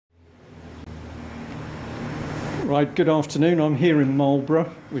Right, good afternoon. I'm here in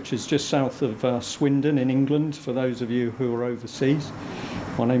Marlborough, which is just south of Swindon in England, for those of you who are overseas.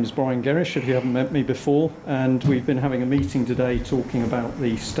 My name is Brian Gerrish, if you haven't met me before, and we've been having a meeting today talking about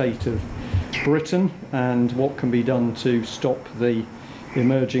the state of Britain and what can be done to stop the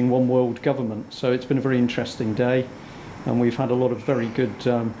emerging one world government. So it's been a very interesting day, and we've had a lot of very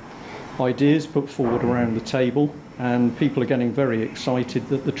good ideas put forward around the table, and people are getting very excited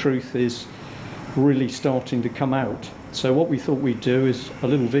that the truth is really starting to come out. So what we thought we'd do is a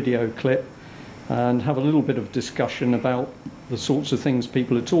little video clip and have a little bit of discussion about the sorts of things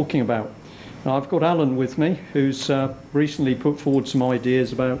people are talking about. Now, I've got Alin with me, who's recently put forward some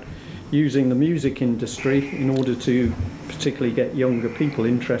ideas about using the music industry in order to particularly get younger people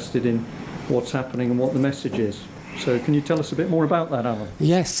interested in what's happening and what the message is. So can you tell us a bit more about that, Alin?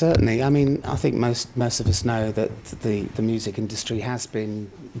 Yes, certainly. I mean, I think most of us know that the music industry has been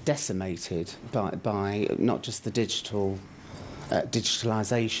decimated by not just the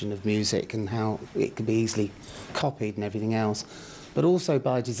digitalisation of music and how it can be easily copied and everything else, but also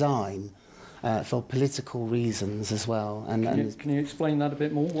by design for political reasons as well. And can you explain that a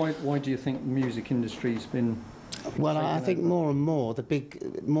bit more? Why do you think the music industry's been... Well, I think more and more,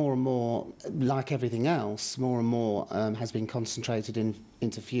 like everything else, more and more has been concentrated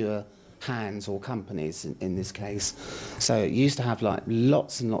into fewer hands or companies in this case. So it used to have like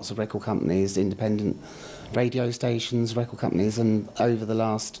lots and lots of record companies, independent radio stations, record companies, and over the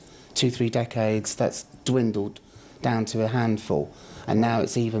last 2-3 decades that's dwindled down to a handful, and now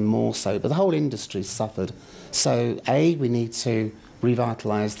it's even more so. But the whole industry's suffered. So we need to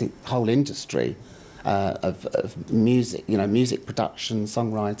revitalise the whole industry of music, music production,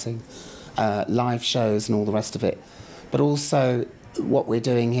 songwriting, live shows and all the rest of it. But also what we're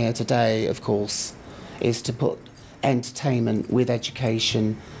doing here today, of course, is to put entertainment with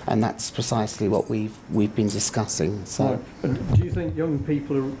education, and that's precisely what we've been discussing. So, right. And do you think young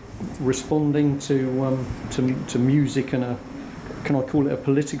people are responding to music and can I call it a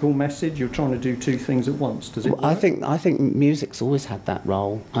political message? You're trying to do two things at once. Does it work? I think music's always had that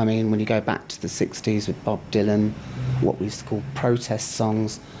role. I mean, when you go back to the 60s with Bob Dylan, what we used to call protest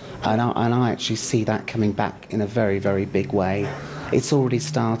songs, and I actually see that coming back in a very, very big way. It's already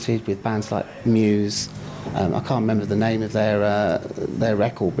started with bands like Muse. I can't remember the name of their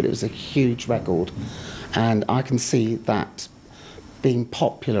record, but it was a huge record, and I can see that being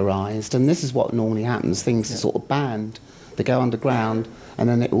popularised. And this is what normally happens: things are sort of banned. They go underground, and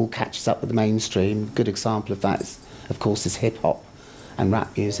then it all catches up with the mainstream. A good example of that, of course, is hip-hop and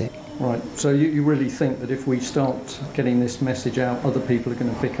rap music. Right. So you really think that if we start getting this message out, other people are going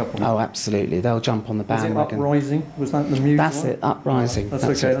to pick up on it? Oh, absolutely. They'll jump on the bandwagon. Was it Uprising? Was that the music? That's it, Uprising. That's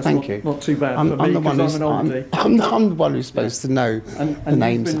okay. That's Thank you. Not too bad for me, because I'm an oldie. I'm the one who's supposed to know the names.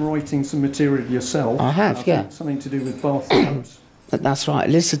 And you've been writing some material yourself. I have, yeah. Something to do with bathtubs. That's right,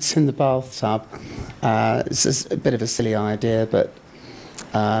 Lizards in the Bathtub. It's a bit of a silly idea, but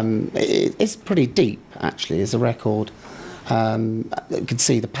it's pretty deep, actually, as a record. You can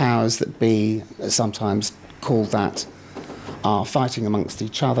see the powers that be, sometimes called that, are fighting amongst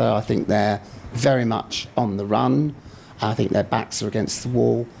each other. I think they're very much on the run. I think their backs are against the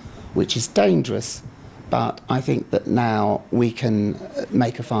wall, which is dangerous, but I think that now we can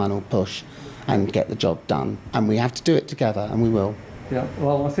make a final push and get the job done, and we have to do it together, and we will. Yeah,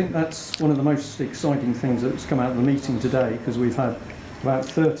 well, I think that's one of the most exciting things that's come out of the meeting today, because we've had about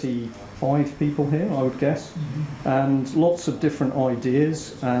 35 people here, I would guess, and lots of different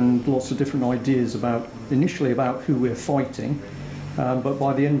ideas, initially about who we're fighting, but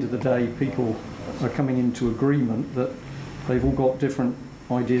by the end of the day, people are coming into agreement that they've all got different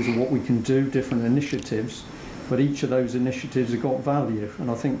ideas of what we can do, different initiatives, but each of those initiatives have got value, and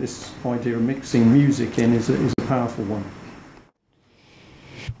I think this idea of mixing music in is a powerful one.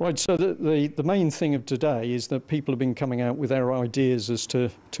 Right, so the main thing of today is that people have been coming out with their ideas as to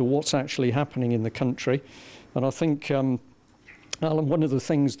what's actually happening in the country, and I think, Alin, one of the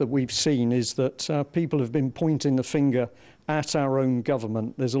things that we've seen is that people have been pointing the finger at our own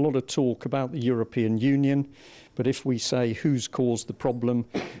government. There's a lot of talk about the European Union, but if we say who's caused the problem,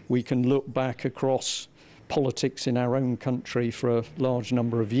 we can look back across politics in our own country for a large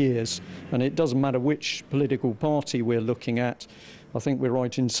number of years, and it doesn't matter which political party we're looking at. I think we're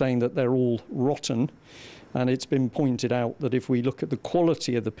right in saying that they're all rotten, and it's been pointed out that if we look at the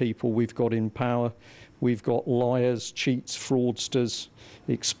quality of the people we've got in power, we've got liars, cheats, fraudsters,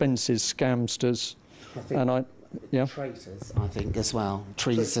 expensive scamsters, traitors, I think, as well.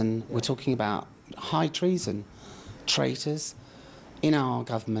 Treason. We're talking about high treason, traitors, in our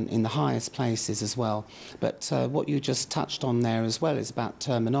government, in the highest places as well. But what you just touched on there as well is about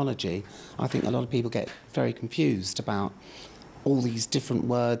terminology. I think a lot of people get very confused about all these different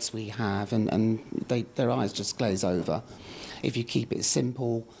words we have, and their eyes just glaze over. If you keep it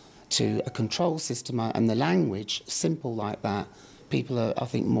simple to a control system and the language simple like that, people are, I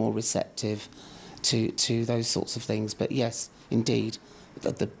think, more receptive to those sorts of things. But yes, indeed,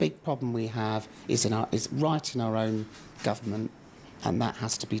 the big problem we have is right in our own government, and that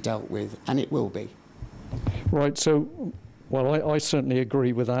has to be dealt with, and it will be. Right, so, well, I certainly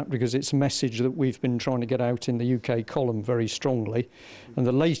agree with that, because it's a message that we've been trying to get out in the UK column very strongly. And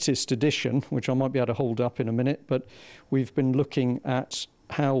the latest edition, which I might be able to hold up in a minute, but we've been looking at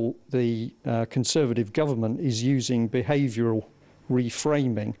how the Conservative government is using behavioural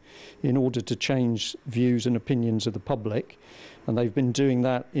reframing in order to change views and opinions of the public. And they've been doing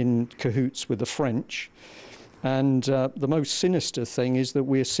that in cahoots with the French. And the most sinister thing is that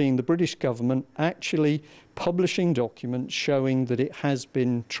we're seeing the British government actually publishing documents showing that it has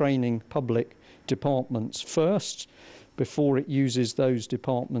been training public departments first before it uses those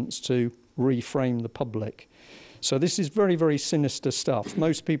departments to reframe the public. So this is very, very sinister stuff.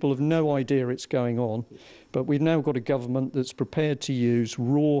 Most people have no idea it's going on, but we've now got a government that's prepared to use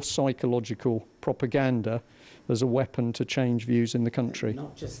raw psychological propaganda as a weapon to change views in the country.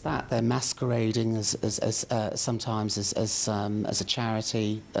 Not just that, they're masquerading as sometimes as a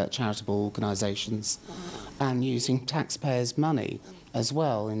charity, charitable organisations, and using taxpayers' money as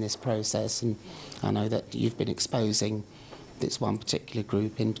well in this process. And I know that you've been exposing this one particular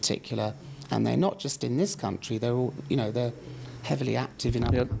group in particular, and they're not just in this country. They're all, you know, they're heavily active in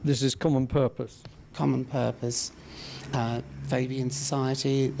other countries. This is common purpose. Common purpose. Fabian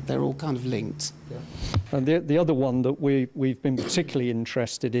Society, they're all kind of linked. Yeah. And the other one that we've been particularly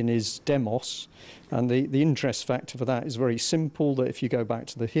interested in is Demos, and the interest factor for that is very simple, that if you go back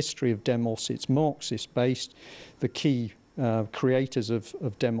to the history of Demos, it's Marxist based. The key creators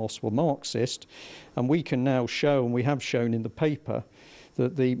of Demos were Marxist, and we can now show, and we have shown in the paper,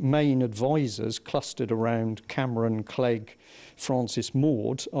 that the main advisors clustered around Cameron, Clegg, Francis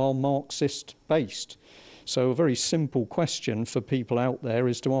Maud are Marxist based. So a very simple question for people out there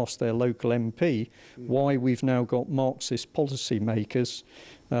is to ask their local MP why we've now got Marxist policy makers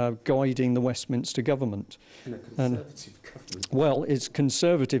guiding the Westminster government. And a Conservative government. Well, it's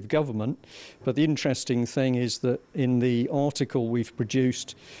Conservative government, but the interesting thing is that in the article we've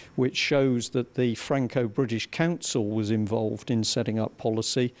produced, which shows that the Franco-British Council was involved in setting up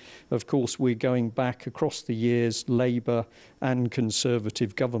policy, of course we're going back across the years, Labour and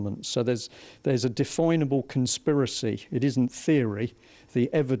Conservative governments. So there's a definable conspiracy. It isn't theory. The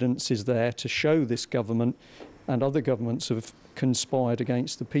evidence is there to show this government and other governments have conspired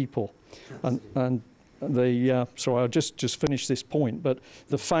against the people. And the sorry, I'll just finish this point, but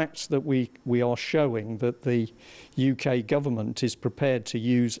the fact that we are showing that the UK government is prepared to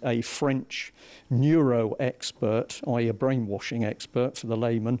use a French neuro expert, i.e. a brainwashing expert for the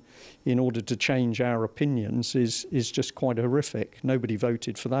layman, in order to change our opinions is just quite horrific. Nobody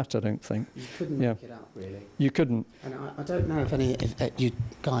voted for that, I don't think. You couldn't make it up, really. You couldn't. And I don't know if you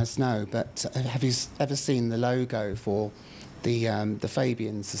guys know, but have you ever seen the logo for the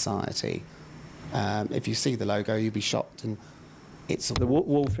Fabian Society? If you see the logo, you'll be shocked. And it's the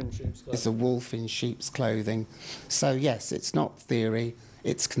wolf in sheep's clothing. It's a wolf in sheep's clothing. So yes, it's not theory;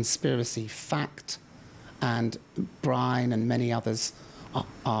 it's conspiracy, fact. And Brian and many others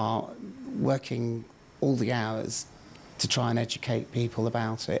are working all the hours to try and educate people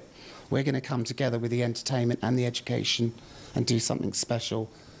about it. We're going to come together with the entertainment and the education and do something special,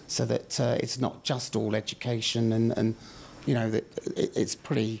 so that it's not just all education and you know that it's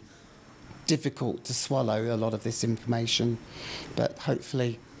pretty difficult to swallow a lot of this information, but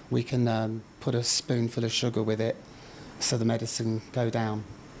hopefully we can put a spoonful of sugar with it so the medicine go down.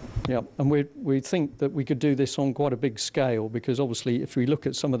 Yeah, and we think that we could do this on quite a big scale, because obviously if we look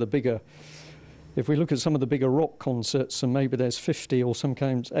at some of the bigger rock concerts, and maybe there's 50 or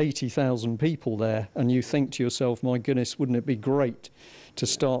sometimes 80,000 people there, and you think to yourself, my goodness, wouldn't it be great to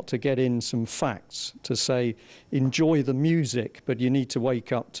start to get in some facts to say, enjoy the music, but you need to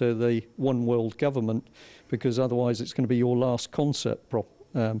wake up to the one world government, because otherwise it's going to be your last concert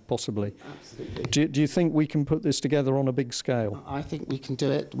possibly. Absolutely. Do you think we can put this together on a big scale? I think we can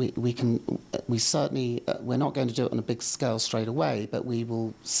do it. We certainly, we're not going to do it on a big scale straight away, but we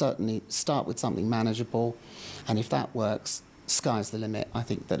will certainly start with something manageable, and if that works, sky's the limit. I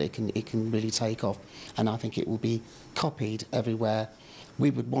think that it can really take off, and I think it will be copied everywhere. we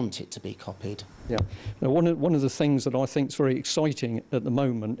would want it to be copied. Yeah. Now, one of the things that I think is very exciting at the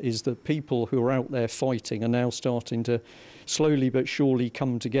moment is that people who are out there fighting are now starting to slowly but surely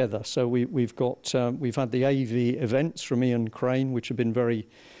come together. So we've had the AV events from Ian Crane, which have been very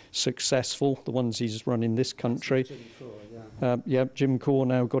successful, the ones he's run in this country. Jim Core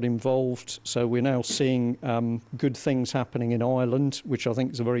now got involved, so we're now seeing good things happening in Ireland, which I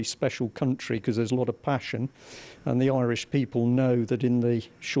think is a very special country because there's a lot of passion, and the Irish people know that in the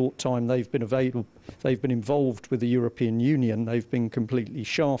short time they've been involved with the European Union, they've been completely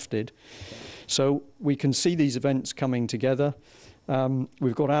shafted. So we can see these events coming together.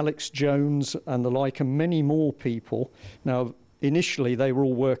 We've got Alex Jones and the like, and many more people. Now, initially, they were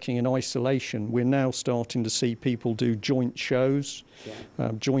all working in isolation. We're now starting to see people do joint shows,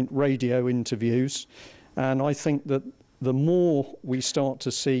 joint radio interviews. And I think that the more we start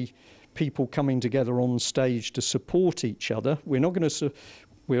to see people coming together on stage to support each other,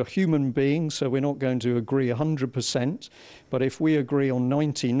 we're human beings, so we're not going to agree 100%. But if we agree on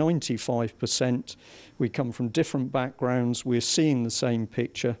 95%, we come from different backgrounds, we're seeing the same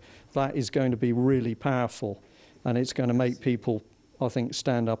picture, that is going to be really powerful. And it's going to make people, I think,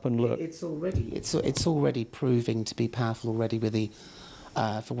 stand up and look. It's already proving to be powerful already with the,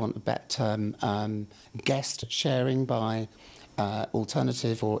 for want of a better term, guest sharing by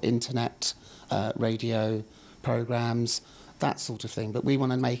alternative or internet radio programs, that sort of thing. But we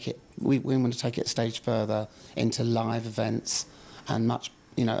want to make it. We want to take it a stage further into live events and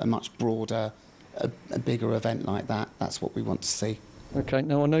a much broader, a bigger event like that. That's what we want to see. Okay,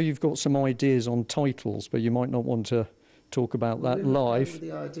 now I know you've got some ideas on titles, but you might not want to talk about that live.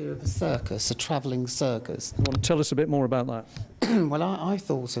 The idea of a circus, a travelling circus. You want to tell us a bit more about that? Well, I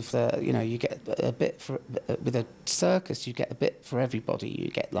thought of you get a bit for, with a circus, you get a bit for everybody. You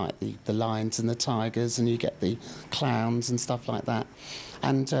get like the lions and the tigers, and you get the clowns and stuff like that.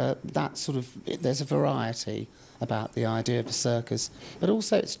 And that sort of, there's a variety about the idea of a circus, but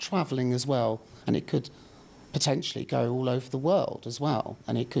also it's travelling as well, and it could potentially go all over the world as well,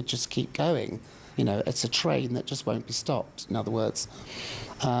 and it could just keep going. It's a train that just won't be stopped, in other words.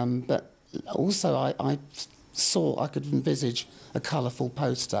 But also I could envisage a colourful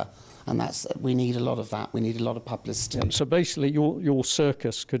poster, and we need a lot of that. We need a lot of publicity. Yeah, so basically your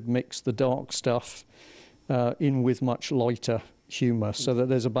circus could mix the dark stuff in with much lighter humour, so that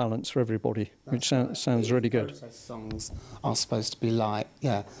there's a balance for everybody, which sounds really good. Protest songs are supposed to be light,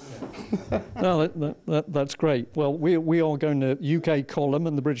 yeah. No, that's great. Well, we are going to, UK Column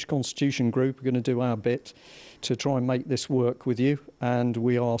and the British Constitution Group are going to do our bit to try and make this work with you, and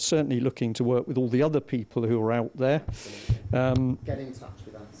we are certainly looking to work with all the other people who are out there. Get in touch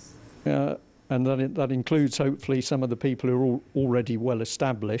with us. And that includes hopefully some of the people who are already well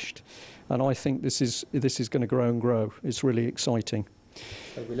established. And I think this is going to grow and grow. It's really exciting.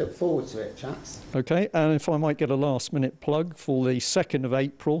 So we look forward to it, chaps. Okay, and if I might get a last-minute plug, for the 2nd of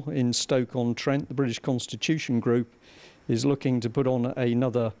April in Stoke-on-Trent, the British Constitution Group is looking to put on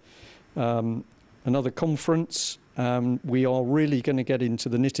another conference. We are really going to get into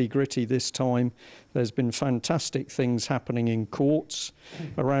the nitty-gritty this time. There's been fantastic things happening in courts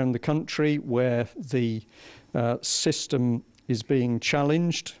around the country where the system is being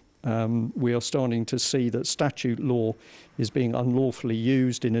challenged. We are starting to see that statute law is being unlawfully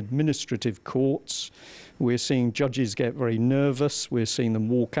used in administrative courts. We're seeing judges get very nervous. We're seeing them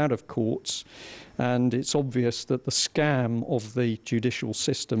walk out of courts. And it's obvious that the scam of the judicial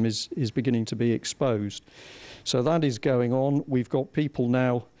system is beginning to be exposed. So that is going on. We've got people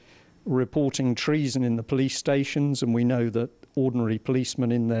now reporting treason in the police stations, and we know that ordinary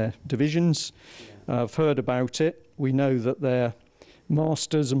policemen in their divisions have heard about it. We know that their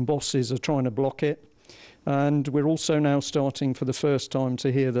masters and bosses are trying to block it. And we're also now starting for the first time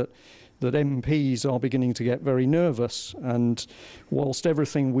to hear that MPs are beginning to get very nervous. And whilst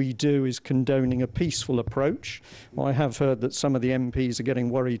everything we do is condoning a peaceful approach, I have heard that some of the MPs are getting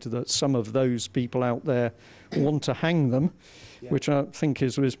worried that some of those people out there want to hang them, which I think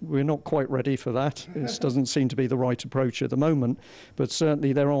we're not quite ready for that. It doesn't seem to be the right approach at the moment. But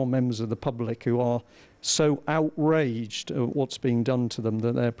certainly there are members of the public who are so outraged at what's being done to them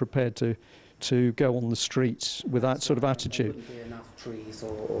that they're prepared to go on the streets with that sort of attitude. There wouldn't be enough trees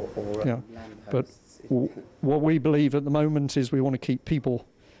or But lampposts. what we believe at the moment is we want to keep people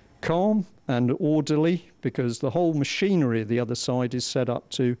calm and orderly, because the whole machinery of the other side is set up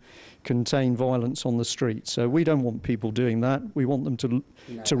to contain violence on the street. So we don't want people doing that. We want them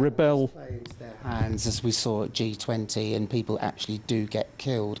to rebel. Play into their hands, as we saw at G20, and people actually do get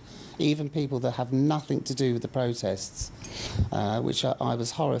killed. Even people that have nothing to do with the protests, which I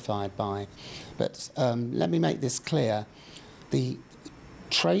was horrified by. But let me make this clear.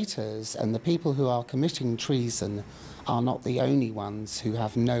 traitors and the people who are committing treason are not the only ones who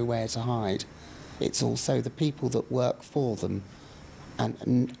have nowhere to hide. It's also the people that work for them,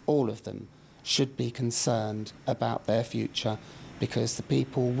 and all of them should be concerned about their future, because the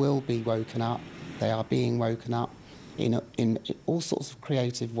people will be woken up. They are being woken up in all sorts of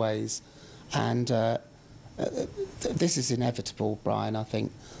creative ways, and this is inevitable, Brian, I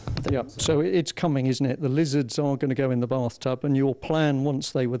think. Yeah, so it's coming, isn't it? The lizards are going to go in the bathtub, and your plan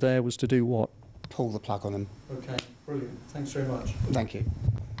once they were there was to do what? Pull the plug on them. Okay, brilliant. Thanks very much. Thank you.